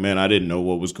say like, man, I didn't know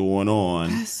what was going on.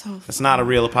 That's not a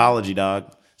real apology,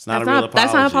 dog. It's not a real apology.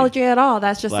 That's not an apology at all.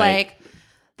 That's just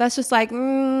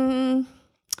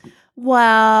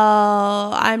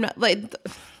well, I'm not like...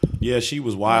 Yeah, she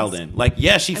was wildin'. Like,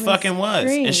 yeah, she fucking was.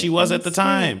 And she was at the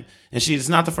time. And it's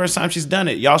not the first time she's done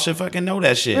it. Y'all should fucking know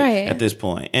that shit at this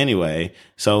point. Anyway,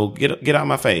 so get out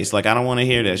my face. Like, I don't want to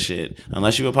hear that shit.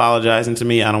 Unless you apologizing to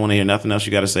me, I don't want to hear nothing else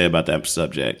you got to say about that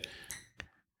subject.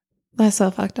 That's so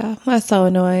fucked up. That's so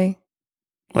annoying.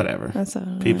 Whatever. That's so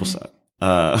annoying. People suck.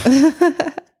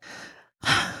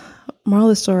 Moral of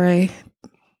the story,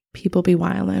 people be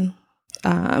wildin'.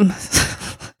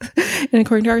 And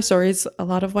according to our stories, a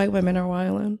lot of white women are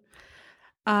wildin'.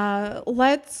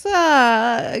 Let's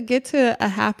get to a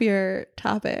happier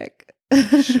topic.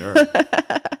 Sure.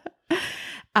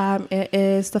 It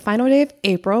is the final day of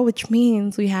April, which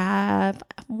means we have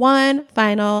one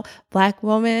final Black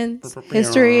Women's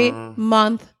History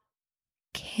Month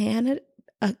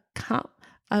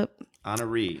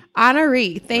honoree.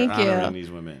 Thank you. Honoring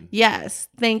these women. Yes,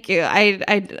 thank you.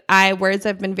 I words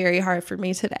have been very hard for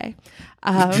me today.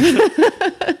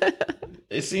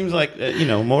 It seems like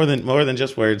more than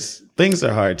just words. Things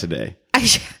are hard today.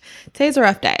 Today's a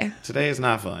rough day. Today is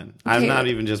not fun. Okay. I'm not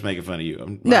even just making fun of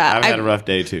you. I've had a rough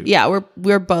day too. Yeah,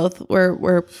 we're both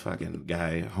fucking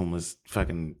guy, homeless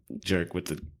fucking jerk with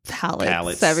the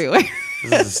pallets everywhere.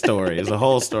 This is a story. It's a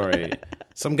whole story.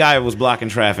 Some guy was blocking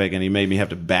traffic and he made me have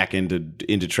to back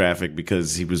into traffic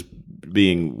because he was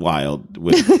being wild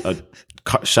with a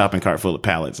shopping cart full of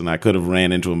pallets, and I could have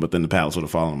ran into him, but then the pallets would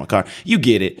have fallen on my car. You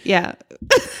get it. Yeah.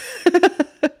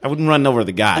 I wouldn't run over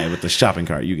the guy with the shopping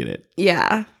cart. You get it.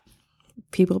 Yeah.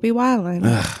 People be wilding.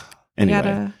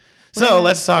 Anyway.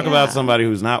 Let's talk about somebody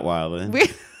who's not wilding.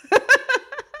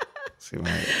 See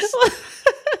what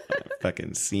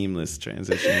fucking seamless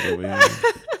transitions over here.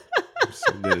 I'm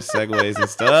so good at segues and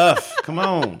stuff. Come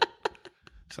on.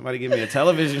 Somebody give me a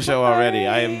television show already.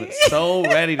 I am so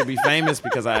ready to be famous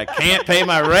because I can't pay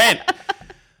my rent.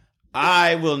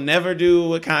 I will never do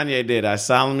what Kanye did. I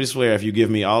solemnly swear, if you give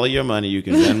me all of your money, you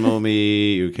can Venmo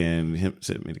me, you can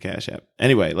send me the Cash App.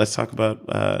 Anyway, let's talk about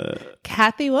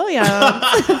Kathy Williams.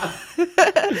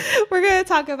 We're going to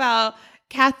talk about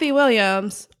Kathy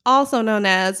Williams, also known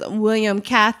as William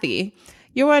Kathy.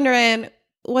 You're wondering,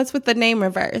 what's with the name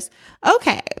reverse?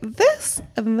 Okay, this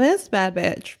bad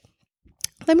bitch.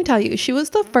 Let me tell you, she was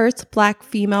the first Black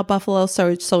female Buffalo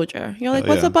Soldier. You're like,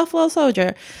 what's a Buffalo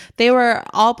Soldier? They were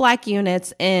all Black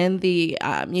units in the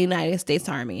United States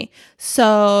Army.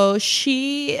 So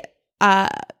she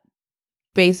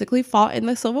basically fought in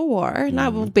the Civil War. Mm-hmm.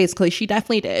 Not basically, she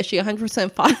definitely did. She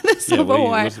 100% fought in the Civil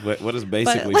War. What does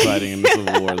basically fighting in the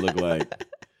Civil War look like?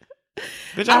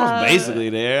 Bitch, I was basically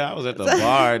there. I was at the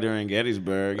bar during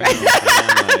Gettysburg. You know what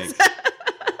I'm saying?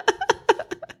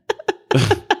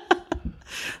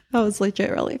 That was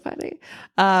legit really funny.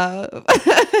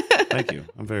 Thank you.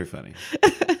 I'm very funny.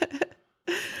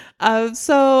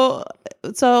 So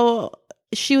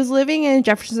she was living in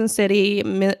Jefferson City,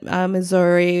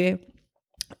 Missouri,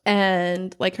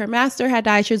 and like her master had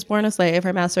died. She was born a slave.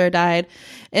 Her master had died,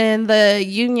 and the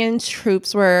Union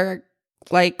troops were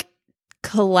like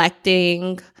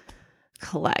collecting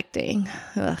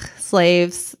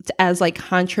slaves as like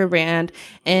contraband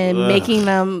and making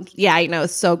them. Yeah, I know,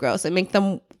 it's so gross. And make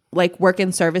them like work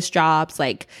in service jobs,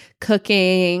 like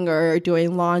cooking or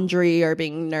doing laundry or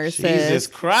being nurses. Jesus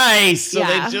Christ. So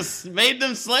they just made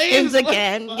them slaves?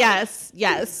 Again. Yes.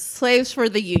 Slaves for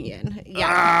the Union.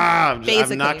 Yeah.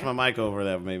 I've knocked my mic over.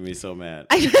 That made me so mad.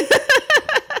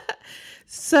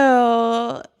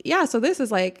 So this is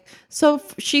like,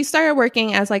 she started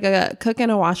working as like a cook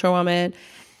and a washerwoman,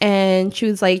 and she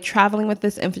was like traveling with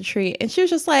this infantry, and she was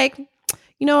just like,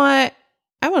 you know what?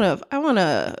 I want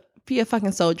to be a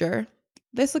fucking soldier.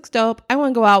 This looks dope. I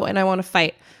want to go out and I want to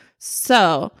fight.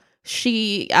 So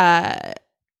she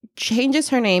changes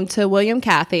her name to William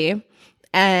Cathy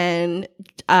and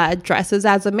dresses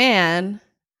as a man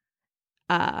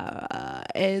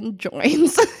and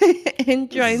joins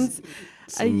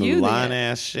a union. Mulan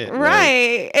ass shit,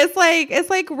 right? It's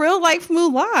like real life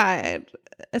Mulan,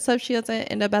 except she doesn't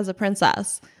end up as a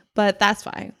princess. But that's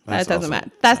fine. That doesn't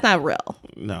matter. That's not real.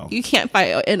 No, you can't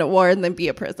fight in a war and then be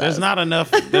a princess. There's not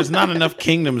enough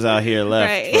kingdoms out here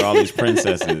left for all these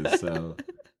princesses.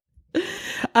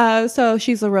 So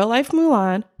she's a real life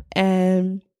Mulan,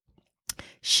 and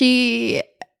she.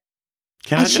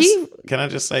 Can I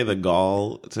just say the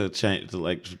gall to change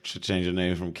your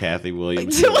name from Kathy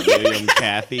Williams to William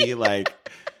Cathy? Like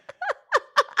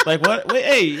what? Wait,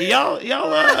 hey,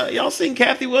 y'all seen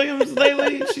Kathy Williams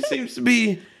lately? She seems to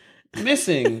be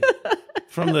missing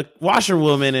from the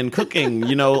washerwoman and cooking.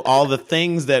 You know, all the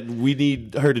things that we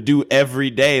need her to do every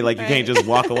day. Like you can't just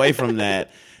walk away from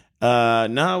that.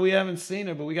 No, we haven't seen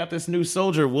her, but we got this new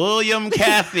soldier, William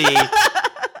Cathy,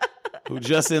 who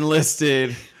just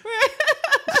enlisted.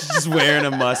 Just wearing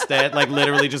a mustache, like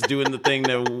literally just doing the thing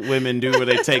that women do where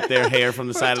they take their hair from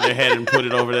the side of their head and put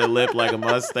it over their lip like a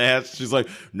mustache. She's like,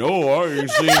 no, I ain't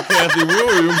seen Kathy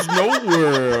Williams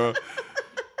nowhere.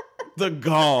 The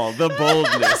gall, the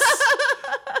boldness,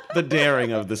 the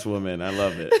daring of this woman. I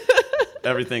love it.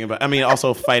 Everything about, I mean,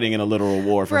 also fighting in a literal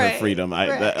war for her freedom.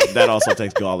 That also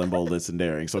takes gall and boldness and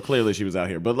daring. So clearly she was out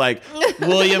here. But like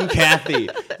William Cathy,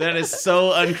 that is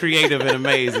so uncreative and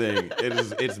amazing.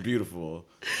 It's beautiful.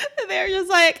 They're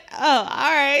just like, oh,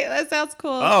 all right, that sounds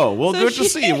cool. Oh, well, good to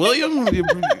see you, William.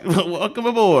 Welcome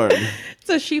aboard.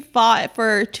 So she fought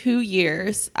for 2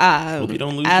 years Hope you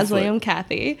don't lose as your foot. William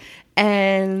Cathy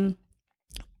and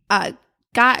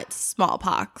got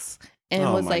smallpox. And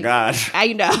oh was my like, gosh.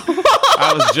 I know.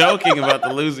 I was joking about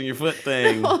the losing your foot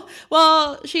thing.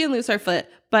 Well, she didn't lose her foot,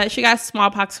 but she got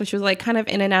smallpox, so she was like kind of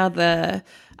in and out of the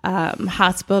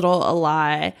hospital a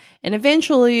lot. And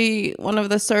eventually, one of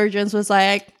the surgeons was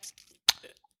like,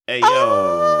 "Hey,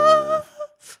 yo,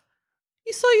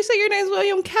 so you say your name's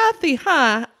William Cathy,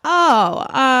 huh?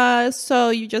 Oh,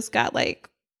 so you just got like."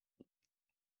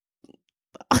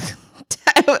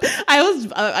 I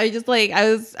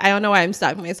don't know why I'm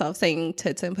stopping myself saying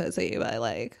tits and pussy, but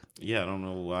like, yeah, I don't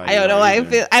know why. I don't know why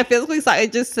I physically saw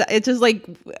it. It's just like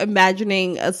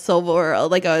imagining a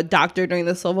doctor during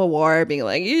the Civil War being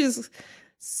like,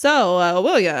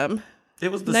 William.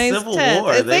 It was the nice Civil tits.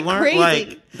 War. It's They like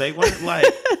weren't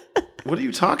like, what are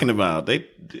you talking about? They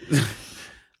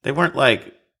weren't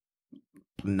like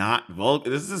not vulgar.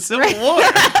 This is a Civil War.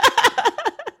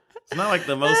 It's not like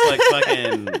the most like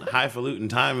fucking highfalutin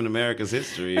time in America's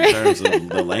history in terms of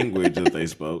the language that they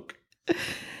spoke.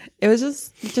 It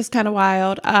was just kind of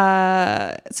wild.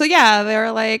 So yeah, they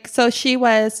were like, so she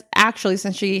was actually,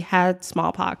 since she had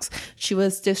smallpox, she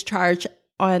was discharged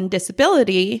on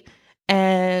disability,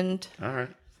 and all right,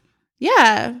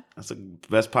 yeah, that's the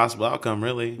best possible outcome,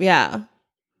 really. Yeah.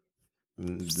 So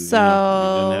you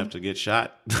didn't have to get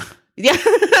shot. Yeah.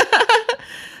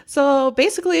 So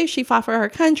basically, she fought for her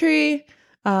country.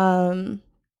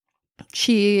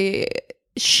 She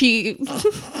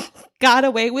got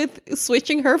away with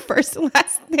switching her first and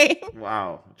last name.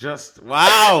 Wow. Just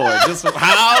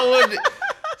how would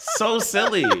so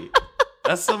silly.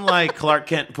 That's some like Clark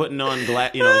Kent putting on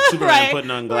Superman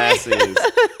putting on glasses.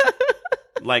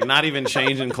 Like not even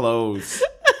changing clothes.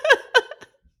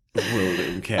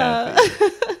 William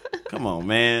Cathy. Come on,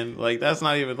 man. Like, that's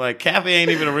not even, like, Kathy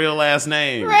ain't even a real last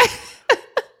name. Right.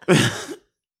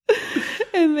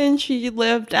 And then she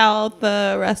lived out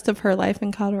the rest of her life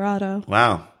in Colorado.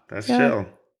 Wow. That's chill.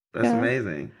 That's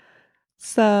amazing.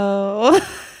 So,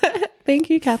 thank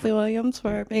you, Kathy Williams,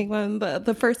 for being one of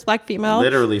the first Black female.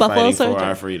 Literally Buffalo fighting soldier. for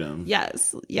our freedom.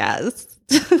 Yes.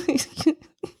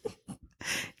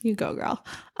 You go, girl.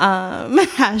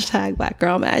 Hashtag Black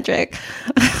Girl Magic.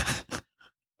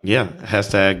 Yeah.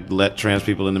 Hashtag let trans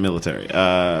people in the military.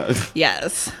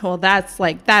 Yes. Well, that's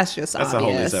just that's obvious. a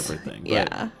wholly separate thing. But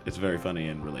yeah. It's very funny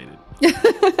and related. William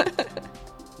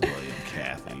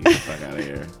Cathy. Get the fuck out of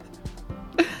here.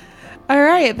 All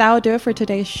right, that will do it for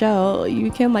today's show.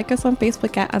 You can like us on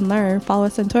Facebook at Unlearn. Follow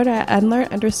us on Twitter at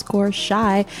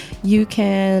Unlearn_shy. You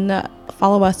can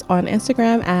follow us on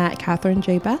Instagram at Catherine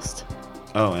J. Best.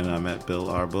 Oh, and I'm at Bill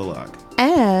R. Bullock.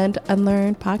 And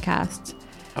Unlearn Podcast.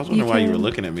 I was wondering why you were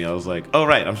looking at me. I was like, oh,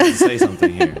 right, I'm supposed to say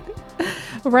something here.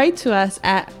 Write to us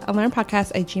at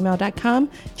unlearnpodcast@gmail.com.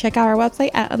 Check out our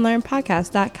website at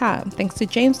unlearnpodcast.com. Thanks to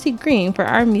James T. Green for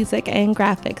our music and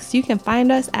graphics. You can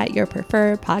find us at your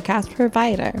preferred podcast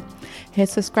provider. Hit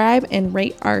subscribe and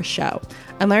rate our show.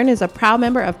 Unlearn is a proud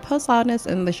member of Post Loudness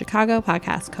and the Chicago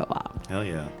Podcast Co-op. Hell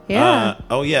yeah. Yeah.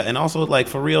 Oh yeah, and also like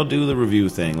for real, do the review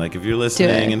thing. Like if you're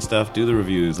listening and stuff, do the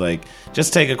reviews. Like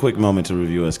just take a quick moment to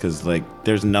review us, because like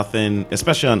there's nothing,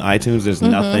 especially on iTunes, there's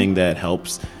nothing that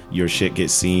helps your shit get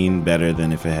seen better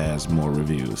than if it has more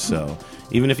reviews. So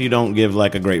even if you don't give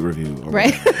like a great review, or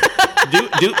Right.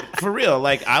 do for real.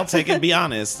 Like I'll take it. Be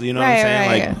honest. You know what I'm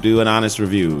saying? Like do an honest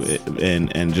review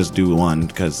and just do one,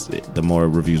 because the more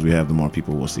reviews we have, the more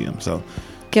people will see them. So.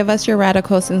 Give us your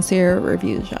radical, sincere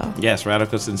reviews, y'all. Yes,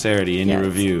 radical sincerity in your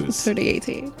reviews.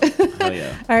 2018. Hell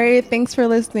yeah. All right. Thanks for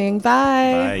listening.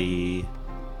 Bye.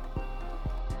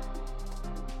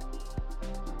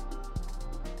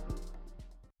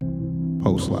 Bye.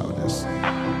 Post loudness.